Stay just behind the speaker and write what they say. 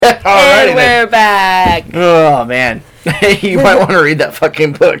Oh, man. You might want to read that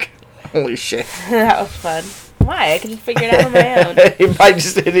fucking book. Holy shit. That was fun. Why? I can just figure it out on my own. You might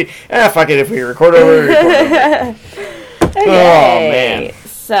just... fuck it. If we record over, we record over. Okay. Oh, man.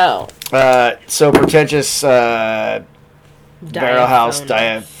 So pretentious, barrel house,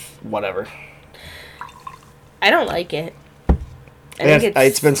 Diet. whatever. I don't like it.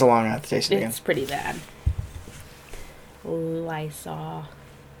 It's been so long I have to taste it again. It's pretty bad. Lysol.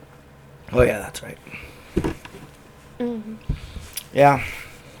 Oh, yeah, that's right. Mm-hmm. Yeah.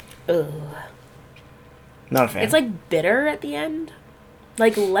 Ugh. Not a fan. It's like bitter at the end.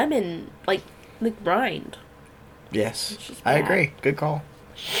 Like lemon, like rind. Yes. It's just I bad. agree. Good call.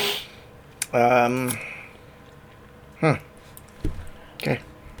 Okay.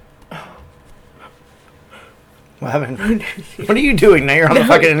 What happened? What are you doing? Now you're on the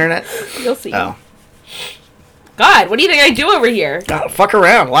fucking internet? You'll see. Oh. God, what do you think I do over here? Fuck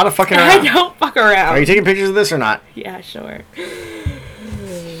around. A lot of fucking I around. don't fuck around. Are you taking pictures of this or not? Yeah, sure.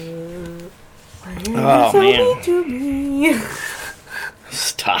 Oh, man. To me.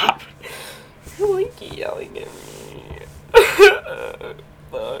 Stop. Why keep yelling at me?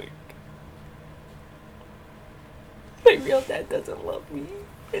 Fuck. My real dad doesn't love me.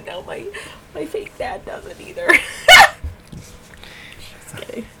 And now my fake dad doesn't either. Just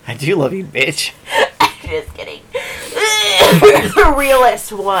kidding. I do love you, bitch. Just kidding. The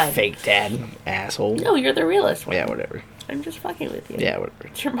realest one. Fake dad, asshole. No, you're the realest one. Yeah, whatever. I'm just fucking with you. Yeah, whatever.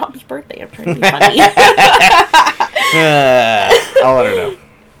 It's your mom's birthday. I'm trying to be funny. I'll let her know.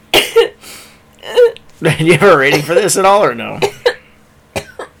 Do you have a rating for this at all or no?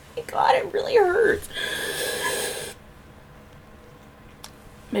 God, it really hurts.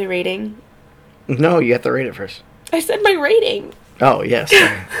 My rating? No, you have to rate it first. I said my rating. Oh, yes. Sorry.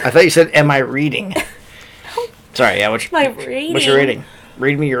 I thought you said, am I reading? Sorry, yeah. What's My rating. What's your rating?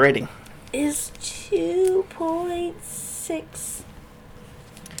 Read me your rating. Is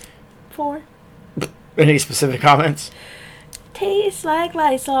 2.64. Any specific comments? Tastes like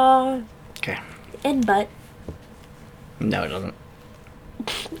Lysol. Okay. And butt. No, it doesn't.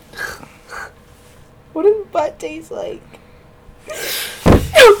 What does butt taste like?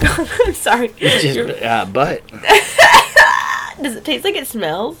 Oh God, I'm sorry. It's just butt. Does it taste like it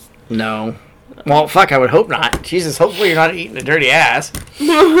smells? No. Well, fuck, I would hope not. Jesus, hopefully you're not eating a dirty ass.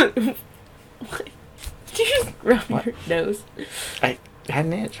 What? Did you just rub your nose? I had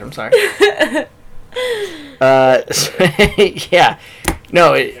an itch. I'm sorry. Yeah.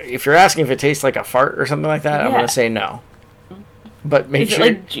 No, if you're asking if it tastes like a fart or something like that, I'm Yeah. going to say no. But make Is sure... it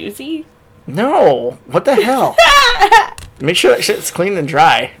like juicy? No. What the hell? Make sure that shit's clean and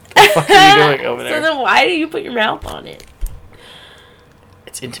dry. What the fuck are you doing over there? So then why do you put your mouth on it?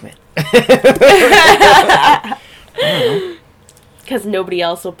 It's intimate. Because nobody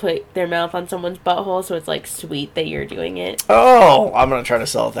else will put their mouth on someone's butthole, so it's like sweet that you're doing it. Oh, I'm going to try to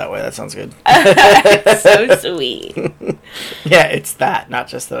sell it that way. That sounds good. It's so sweet. Yeah, it's that, not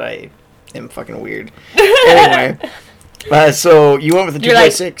just that I am fucking weird. Anyway, so you went with the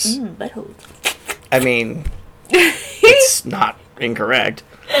 2.6. Like, butthole. I mean, it's not incorrect.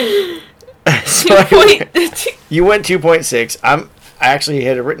 So you went 2.6. I actually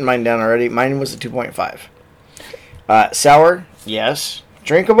had written mine down already. Mine was a 2.5. Sour, yes.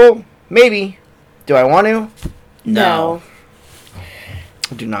 Drinkable, maybe. Do I want to? No.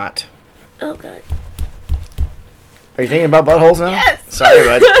 Do not. Oh God. Are you thinking about buttholes now? Yes. Sorry,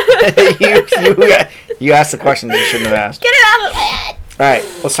 bud. you asked the question that you shouldn't have asked. Get it out of my head. All right,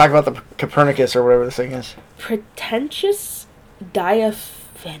 let's talk about the Copernicus or whatever this thing is. Pretentious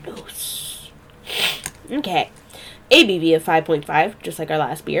diaphanos. Okay. ABV of 5.5, just like our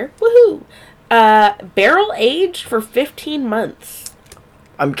last beer. Woohoo! Barrel aged for 15 months.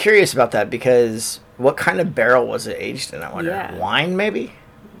 I'm curious about that because what kind of barrel was it aged in, I wonder? Yeah. Wine, maybe?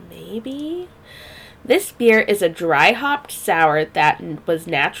 Maybe. This beer is a dry hopped sour that was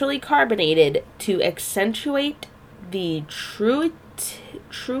naturally carbonated to accentuate the truitive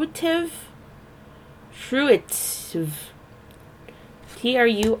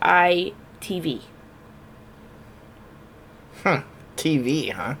TRUITV.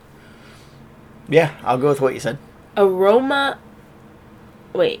 TV, huh? Yeah, I'll go with what you said. Aroma.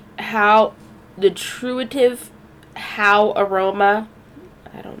 Wait, how. The truitive. How aroma.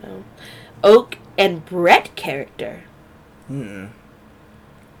 I don't know. Oak and Brett character. Yeah,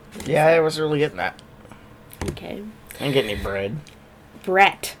 I was really getting that. Okay. I didn't get any bread.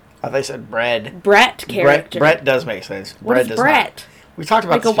 Brett. I thought you said bread. Brett character. Brett does make sense. What Bread is does Brett? not. We talked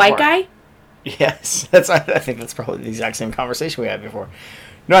about Like this a white before. guy? Yes, I think that's probably the exact same conversation we had before.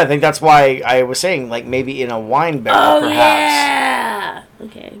 No, I think that's why I was saying, like, maybe in a wine barrel, Oh, perhaps. yeah.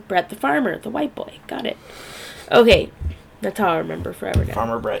 Okay. Brett the farmer, the white boy. Got it. Okay. That's how I remember forever now.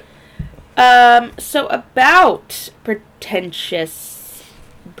 Farmer Brett. So about Pretentious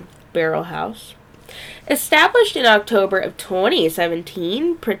Barrel House. Established in October of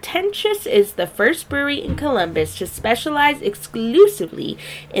 2017, Pretentious is the first brewery in Columbus to specialize exclusively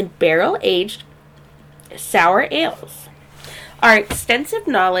in barrel-aged sour ales. Our extensive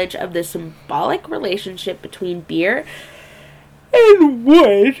knowledge of the symbolic relationship between beer and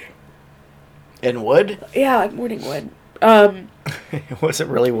wood. And wood? Yeah, like morning wood. Was it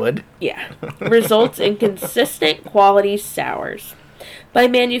really wood? Yeah. Results in consistent quality sours. By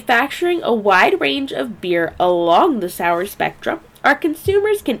manufacturing a wide range of beer along the sour spectrum, our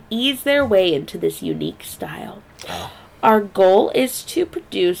consumers can ease their way into this unique style. Oh. Our goal is to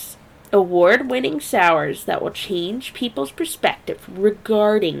produce award-winning sours that will change people's perspective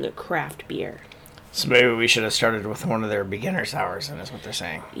regarding craft beer. So maybe we should have started with one of their beginner sours, and that's what they're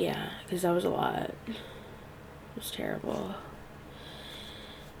saying. Yeah, because that was a lot. It was terrible.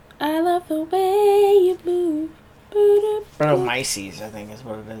 I love the way you move. Brettanomyces, I think is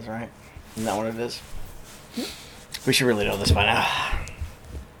what it is, right? Isn't that what it is? We should really know this by now.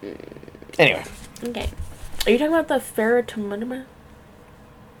 Anyway. Okay. Are you talking about the ferritomonium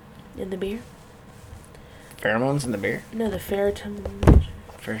in the beer? Pheromones in the beer? No, the ferritomonium.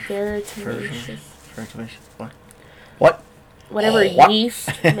 What? What? Whatever what? yeast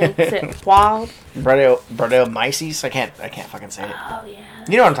makes it wild. Brettanomyces? I can't fucking say it. Oh, yeah.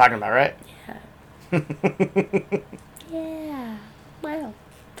 You know what I'm talking about, right? Yeah. Yeah. Wow.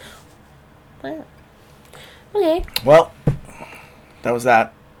 Okay. Well, that was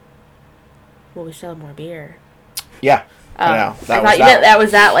that. Well, we still have more beer. Yeah. I know. I thought you meant that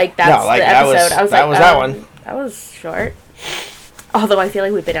was that, like, that's no, like, the episode. I was like, that one. That was short. Although I feel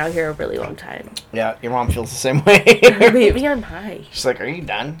like we've been out here a really long time. Yeah, your mom feels the same way. Maybe I'm high. She's like, are you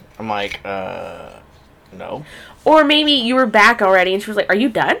done? I'm like, no. Or maybe you were back already and she was like, are you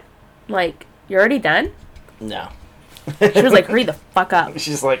done? Like, you're already done? No. She was like, hurry the fuck up.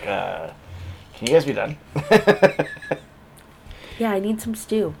 She's like, can you guys be done? Yeah, I need some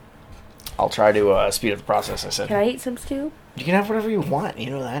stew. I'll try to speed up the process, I said. Can I eat some stew? You can have whatever you want, you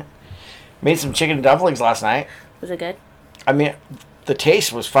know that. Made some chicken dumplings last night. Was it good? I mean, the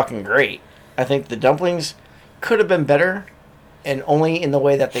taste was fucking great. I think the dumplings could have been better, and only in the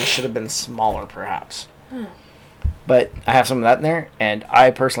way that they should have been smaller, perhaps. But I have some of that in there, and I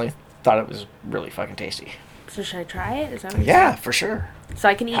personally thought it was really fucking tasty. So should I try it? Is that what Yeah, for sure. So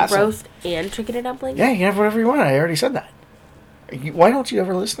I can eat roast and chicken and dumplings? Yeah, you can have whatever you want. I already said that. Why don't you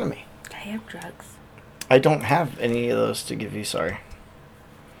ever listen to me? I have drugs. I don't have any of those to give you, sorry.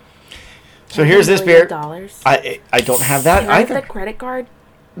 So here's this beer. I don't have that either. The credit card?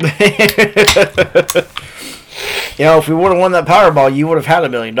 You know, if we would have won that Powerball, you would have had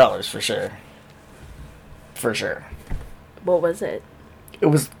 $1 million for sure. For sure. What was it? It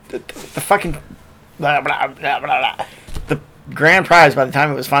was the fucking blah, blah, blah, blah, blah. The grand prize by the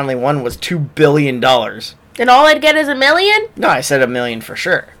time it was finally won was $2 billion. And all I'd get is $1 million? No, I said $1 million for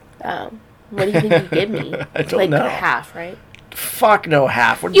sure. Oh, what do you think you'd give me? I don't know. Like half, right? Fuck no,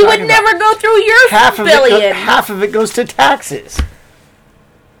 half. You would never go through your $1 billion. Half of it goes to taxes.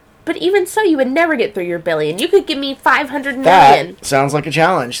 But even so, you would never get through your $1 billion. You could give me $500 million. That sounds like a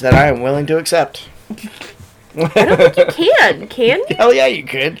challenge that I am willing to accept. I don't think you can. Can you? Hell yeah, you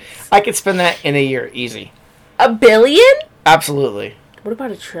could. I could spend that in a year, easy. $1 billion? Absolutely. What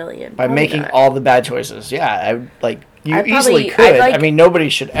about $1 trillion? By Probably making not. all the bad choices. Yeah, you I'd easily probably- could. I'd I mean, nobody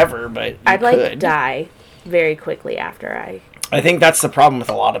should ever, but I'd could. die very quickly after I think that's the problem with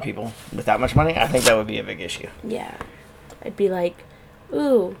a lot of people with that much money. I think that would be a big issue. Yeah. I'd be like,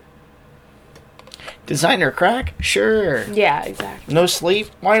 ooh. Designer crack? Sure. Yeah, exactly. No sleep?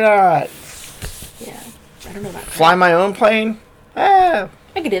 Why not? Yeah. I don't know about Fly my own plane? I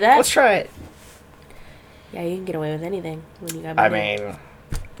could do that. Let's try it. Yeah, you can get away with anything when you got money.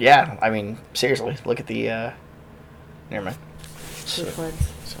 I mean, seriously, look at the, never mind. So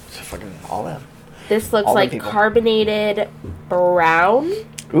fucking all them. This looks like carbonated brown.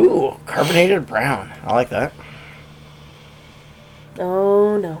 Ooh, carbonated brown. I like that.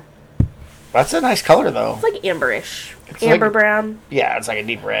 Oh, no. That's a nice color, though. It's like amberish. Amber brown. Yeah, it's like a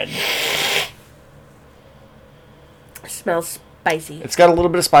deep red. It smells spicy. It's got a little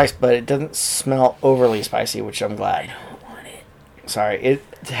bit of spice, but it doesn't smell overly spicy, which I'm glad. I don't want it. Sorry, it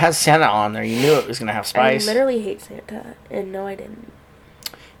has Santa on there. You knew it was going to have spice. I literally hate Santa, and no, I didn't.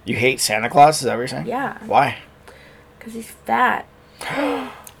 You hate Santa Claus? Is that what you're saying? Yeah. Why? Because he's fat.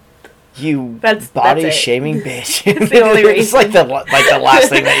 You that's body-shaming bitch. It's the only reason. It's like the last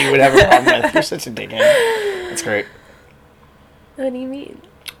thing that you would have a problem with. You're such a dickhead. That's great. What do you mean?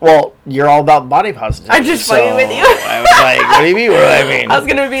 Well, you're all about body positivity. I'm just fucking with you. I was like, what do you mean? What do I mean? I was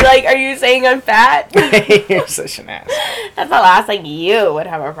gonna be like, are you saying I'm fat? You're such an ass. That's the last thing you would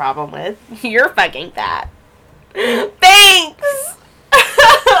have a problem with. You're fucking fat. Thanks!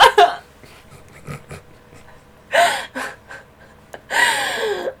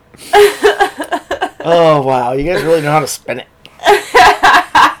 Oh, wow. You guys really know how to spin it.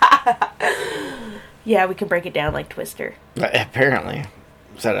 Yeah, we can break it down like Twister. Apparently.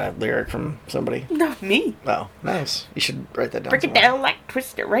 Is that a lyric from somebody? No, me. Oh, nice. You should write that down. Break it down like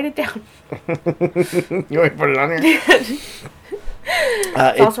Twister. Write it down. You want to put it on here?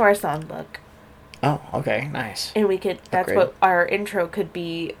 It's also our songbook. Oh, okay. Nice. And we could, that's Upgrade. what our intro could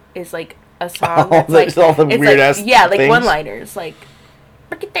be, is like a song that's there's like, all the it's weird like, ass yeah, like things. one-liners, like,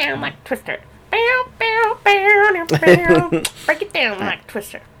 break it down like Twister. Bow, bow, bow, bow. Break it down like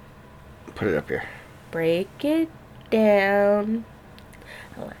Twister. Put it up here. Break it down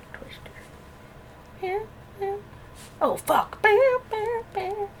like Twister. Yeah, yeah. Oh, fuck. Bow, bow,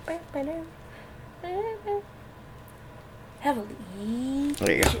 bow, bow, bow, bow, bow, bow. Heavily.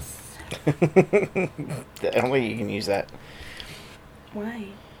 There you go. Only you can use that. Why?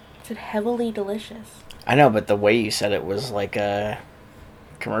 It said heavily delicious. I know, but the way you said it was like a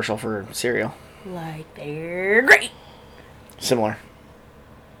commercial for cereal. Like they're great. Similar.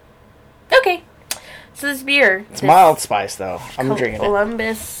 Okay. So this beer. It's mild spice, though. I'm drinking it.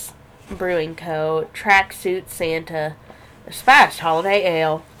 Columbus Brewing Co. Tracksuit Santa Spiced Holiday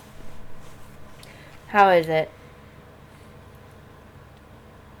Ale. How is it?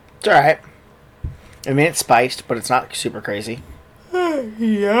 It's alright. I mean, it's spiced, but it's not super crazy.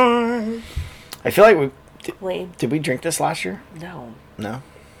 Yeah. I feel like we... Lame. Did we drink this last year? No. No?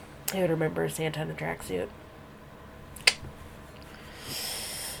 I would remember Santa in a tracksuit.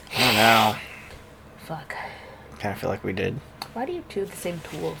 I don't know. Fuck. Kind of feel like we did. Why do you have two of the same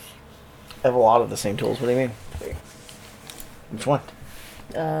tools? I have a lot of the same tools. What do you mean? Which one?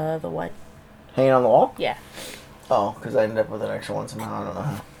 The one. Hanging on the wall? Yeah. Oh, because I ended up with an extra one somehow. I don't know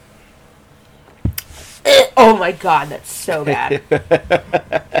how. Oh my god, that's so bad.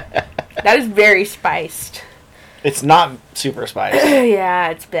 That is very spiced. It's not super spiced. Yeah,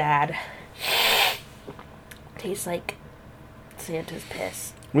 it's bad. Tastes like Santa's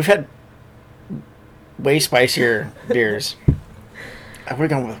piss. We've had way spicier beers. I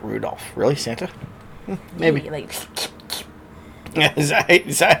would have gone with Rudolph. Really, Santa? Maybe. Like, is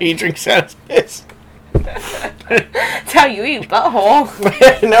that how you drink Santa's piss? that's how you eat butthole.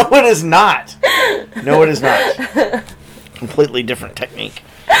 No, it is not. No, it is not. Completely different technique.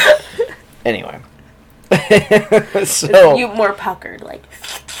 Anyway. So You more puckered, like.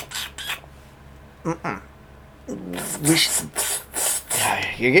 we should,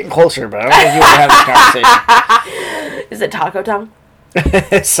 you're getting closer, but I don't think you want to have this conversation. Is it taco tongue?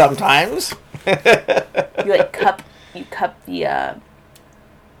 Sometimes. You like cup the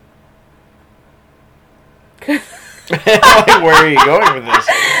Like, where are you going with this?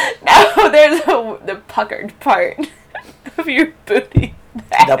 No, there's the puckered part of your booty.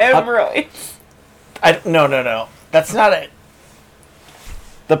 The hemorrhoids. No. That's not it.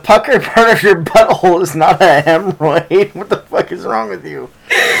 The puckered part of your butthole is not a hemorrhoid. What the fuck is wrong with you?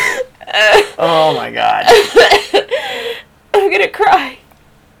 Oh my god. I'm gonna cry.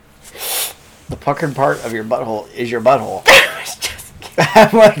 The puckered part of your butthole is your butthole. I was just kidding.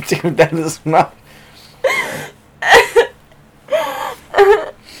 I'm like, dude, that is not...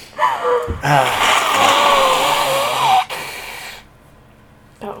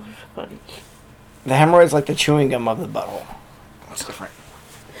 That was funny. The hemorrhoid's like the chewing gum of the butthole. It's different.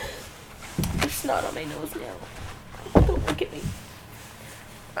 There's snot on my nose now. Don't look at me.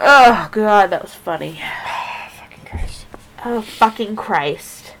 Oh god, that was funny. Fucking Christ. Oh fucking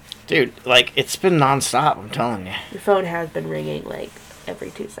Christ. Dude, like, it's been nonstop, I'm telling you. Your phone has been ringing like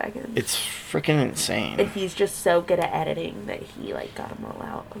every 2 seconds. It's freaking insane. And he's just so good at editing that he like got them all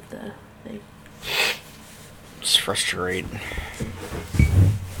out of the thing. It's frustrating.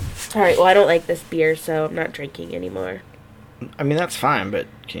 Alright, well I don't like this beer, so I'm not drinking anymore. I mean, that's fine, but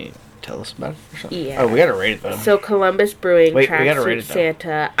can you tell us about it or something? Yeah. Oh, we gotta rate it, though. So Columbus Brewing, Wait, we gotta rate Tracksuit it,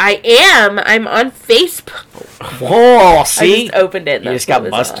 though. Santa. I'm on Facebook. Whoa, see? I just opened it and You that's just got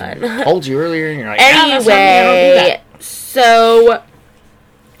what was busted. on. Told you earlier, and you're like, "Ah, that's not me, I don't do Anyway, that." so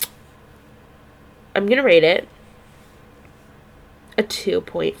I'm gonna rate it a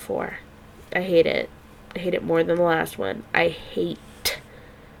 2.4. I hate it. I hate it more than the last one. I hate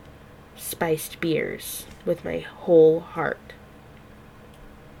spiced beers with my whole heart.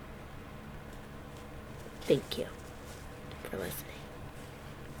 Thank you for listening.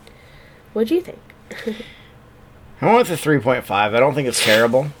 What'd you think? I went with a 3.5. I don't think it's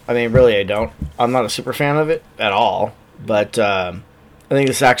terrible. I mean, really, I don't. I'm not a super fan of it at all. But I think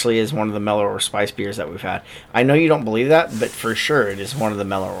this actually is one of the mellower spice beers that we've had. I know you don't believe that, but for sure it is one of the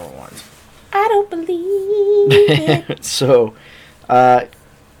mellower ones. I don't believe it. So,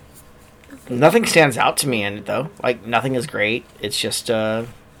 nothing stands out to me in it, though. Like, nothing is great. It's just another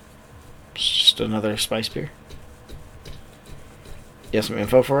spice beer. You have some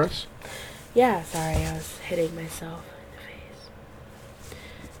info for us? Yeah, sorry, I was hitting myself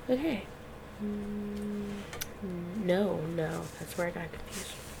in the face. Okay. No, that's where I got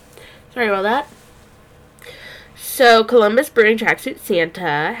confused. Sorry about that. So, Columbus Brewing Tracksuit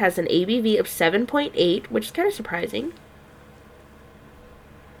Santa has an ABV of 7.8, which is kind of surprising.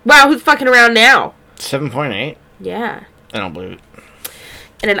 Wow, who's fucking around now? 7.8? Yeah. I don't believe it.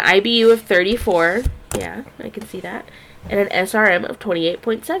 And an IBU of 34. Yeah, I can see that. And an SRM of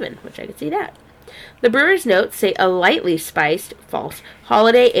 28.7, which I can see that. The brewer's notes say a lightly spiced, false,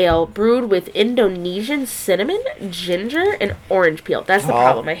 holiday ale brewed with Indonesian cinnamon, ginger, and orange peel. That's the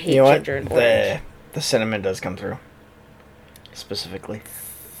problem. I hate ginger and orange. The cinnamon does come through. Specifically.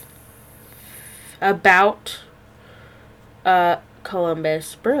 About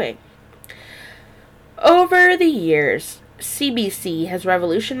Columbus Brewing. Over the years, CBC has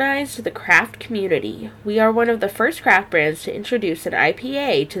revolutionized the craft community. We are one of the first craft brands to introduce an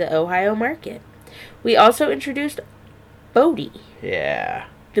IPA to the Ohio market. We also introduced Bodhi. Yeah.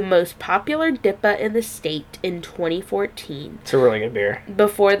 The most popular DIPA in the state in 2014. It's a really good beer.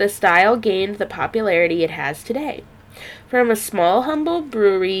 Before the style gained the popularity it has today. From a small, humble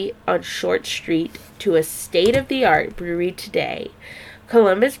brewery on Short Street to a state-of-the-art brewery today,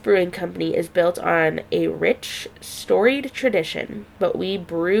 Columbus Brewing Company is built on a rich, storied tradition, but we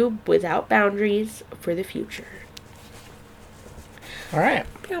brew without boundaries for the future. All right.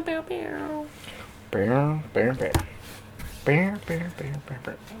 Pew, pew, pew. Beer, beer, beer. Beer, beer, beer, beer,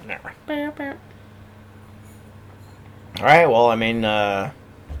 beer. Never. Pew, pew. All right, well, I mean,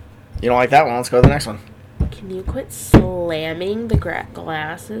 you don't like that one. Let's go to the next one. Can you quit slamming the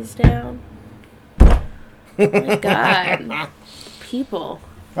glasses down? Oh my god. People.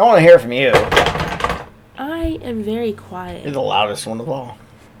 I want to hear from you. I am very quiet. You're the loudest one of all.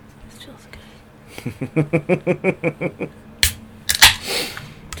 This feels good.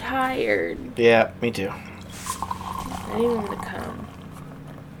 Tired. Yeah, me too. I didn't even want to come.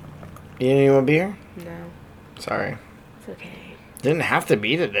 You didn't even want to be here? No. Sorry. It's okay. Didn't have to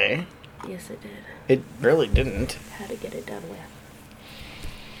be today. Yes, it did. It really didn't. Had to get it done with.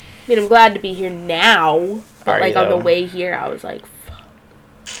 I mean, I'm glad to be here now. But, like, on the way here, I was like, fuck.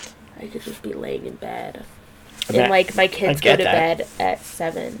 I could just be laying in bed. And, like, my kids go to bed at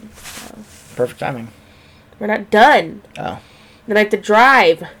 7. So. Perfect timing. We're not done. Oh. Then I have to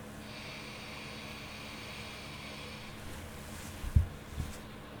drive.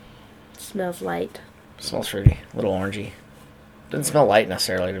 Smells light. Smells fruity. A little orangey. Doesn't smell light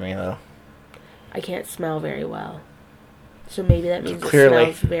necessarily to me, though. I can't smell very well. So maybe that means Clearly.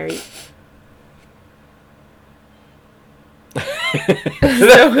 It smells very...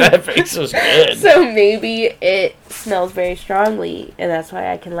 That face was good. So maybe it smells very strongly, and that's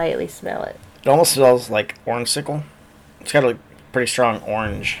why I can lightly smell it. It almost smells like orange sickle. It's got a pretty strong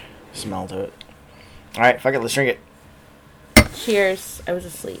orange smell to it. Alright, fuck it, let's drink it. Cheers. I was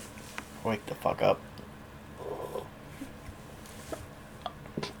asleep. Wake the fuck up.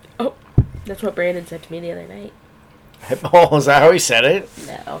 Oh, that's what Brandon said to me the other night. Oh, is that how he said it?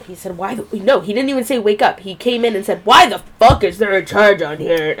 No, he said, why the... No, he didn't even say wake up. He came in and said, why the fuck is there a charge on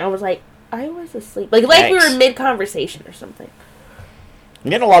here? And I was like, I was asleep. Like we were mid-conversation or something. I'm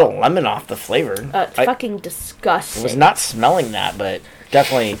getting a lot of lemon off the flavor. It's fucking disgusting. I was not smelling that, but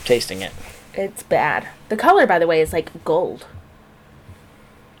definitely tasting it. It's bad. The color, by the way, is like gold.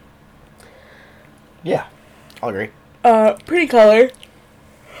 Yeah, I'll agree. Pretty color.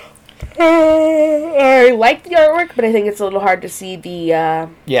 I like the artwork, but I think it's a little hard to see the,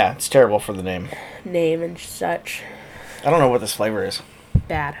 Yeah, it's terrible for the name. Name and such. I don't know what this flavor is.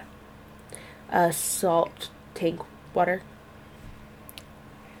 Bad. Salt tank water.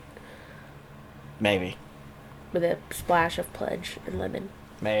 Maybe. With a splash of Pledge and lemon.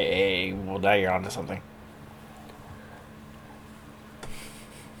 Well, now you're onto something.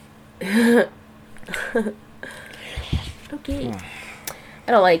 Okay.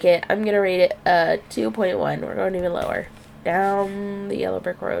 I don't like it. I'm going to rate it 2.1. We're going even lower. Down the yellow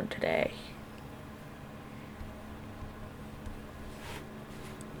brick road today.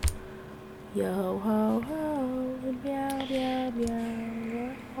 Yo ho ho, and meow meow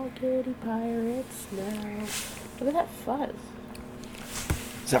meow. We're all kitty pirates now. Look at that fuzz.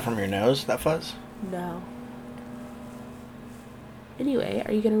 Is that from your nose, that fuzz? No. Anyway,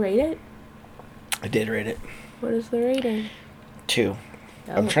 are you going to rate it? I did rate it. What is the rating? 2.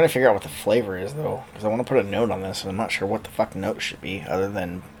 Oh. I'm trying to figure out what the flavor is, though, because I want to put a note on this, and I'm not sure what the fuck note should be, other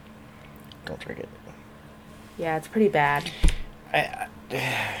than don't drink it. Yeah, it's pretty bad. Yeah.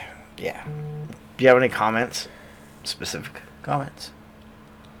 Do you have any comments? Specific comments?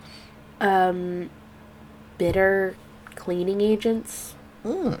 Bitter cleaning agents.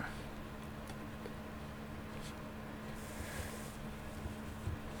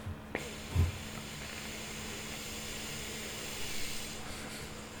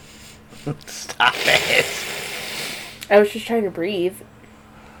 Stop it. I was just trying to breathe.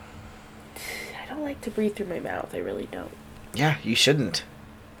 I don't like to breathe through my mouth. I really don't. Yeah, you shouldn't.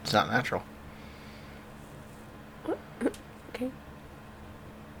 It's not natural. Okay.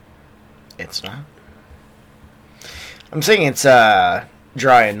 It's not. I'm saying it's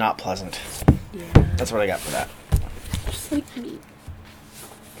dry and not pleasant. Yeah. That's what I got for that. Just like me.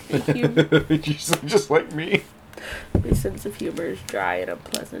 Thank you. just like me. My sense of humor is dry and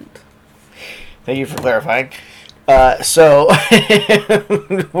unpleasant. Thank you for clarifying. So,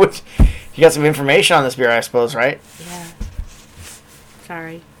 you got some information on this beer, I suppose, right? Yeah.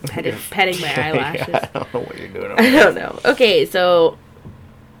 Sorry. Petting my eyelashes. Yeah, I don't know what you're doing over I there. don't know. Okay, so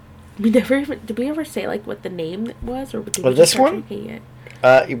did we ever say like what the name was, or did we just start drinking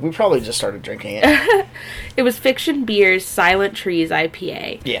it? We probably just started drinking it. It was Fiction Beer's Silent Trees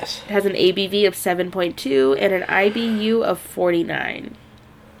IPA. Yes. It has an ABV of 7.2 and an IBU of 49.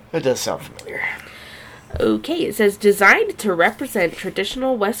 It does sound familiar. Okay, it says designed to represent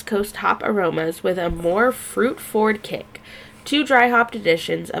traditional West Coast hop aromas with a more fruit-forward kick. 2 dry hopped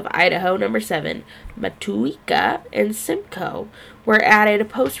editions of Idaho No. 7, Matuika, and Simcoe were added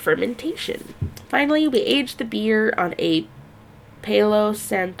post-fermentation. Finally, we aged the beer on a Palo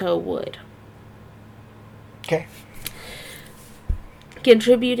Santo wood. Okay.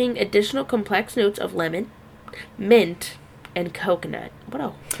 Contributing additional complex notes of lemon, mint, and coconut. What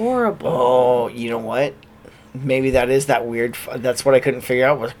a horrible... Oh, you know what? Maybe that is that weird... That's what I couldn't figure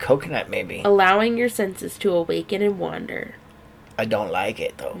out was coconut, maybe. Allowing your senses to awaken and wander. I don't like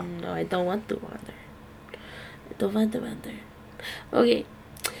it, though. No, I don't want to wander. I don't want to wander. Okay.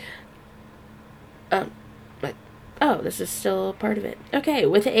 Oh, this is still a part of it. Okay,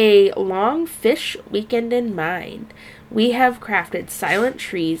 with a long fish weekend in mind, we have crafted Silent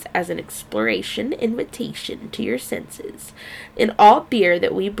Trees as an exploration invitation to your senses. In all beer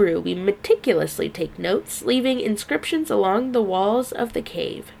that we brew, we meticulously take notes, leaving inscriptions along the walls of the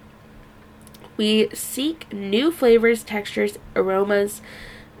cave. We seek new flavors, textures, aromas,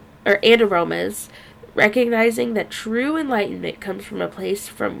 recognizing that true enlightenment comes from a place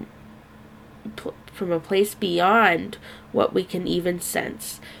from a place beyond what we can even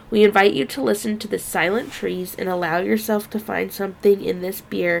sense. We invite you to listen to the Silent Trees and allow yourself to find something in this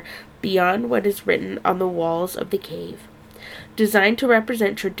beer beyond what is written on the walls of the cave. Designed to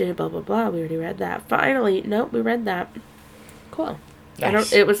represent tradition, blah, blah, blah. We already read that. Finally, nope, we read that. Cool.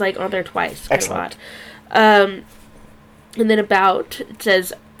 Nice. It was like on there twice. Excellent. And then it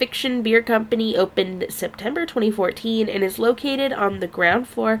says, Fiction Beer Company opened September 2014 and is located on the ground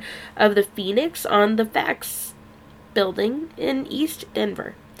floor of the Phoenix on the Fax building in East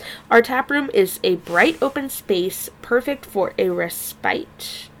Denver. Our taproom is a bright open space perfect for a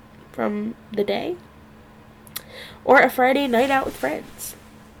respite from the day or a Friday night out with friends.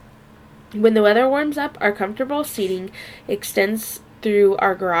 When the weather warms up, our comfortable seating extends through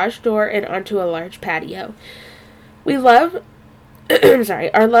our garage door and onto a large patio. Our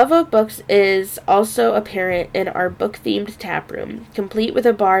love of books is also apparent in our book-themed taproom, complete with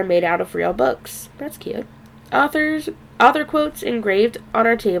a bar made out of real books. That's cute. Author quotes engraved on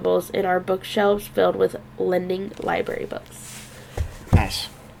our tables and our bookshelves filled with lending library books. Nice.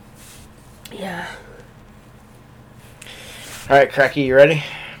 Yeah. All right, Cracky, you ready?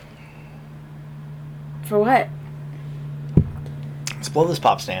 For what? Let's blow this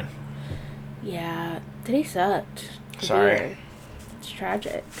pop stand. Yeah, today sucked. Sorry. Beer. It's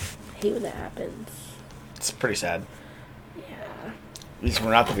tragic. I hate when that happens. It's pretty sad. Yeah. These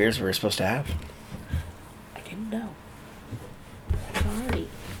were not the beers we were supposed to have. I didn't know. Sorry.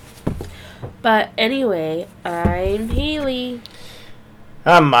 But anyway, I'm Haley.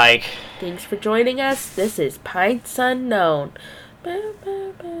 I'm Mike. Thanks for joining us. This is Pints Unknown. You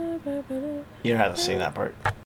don't have to sing that part.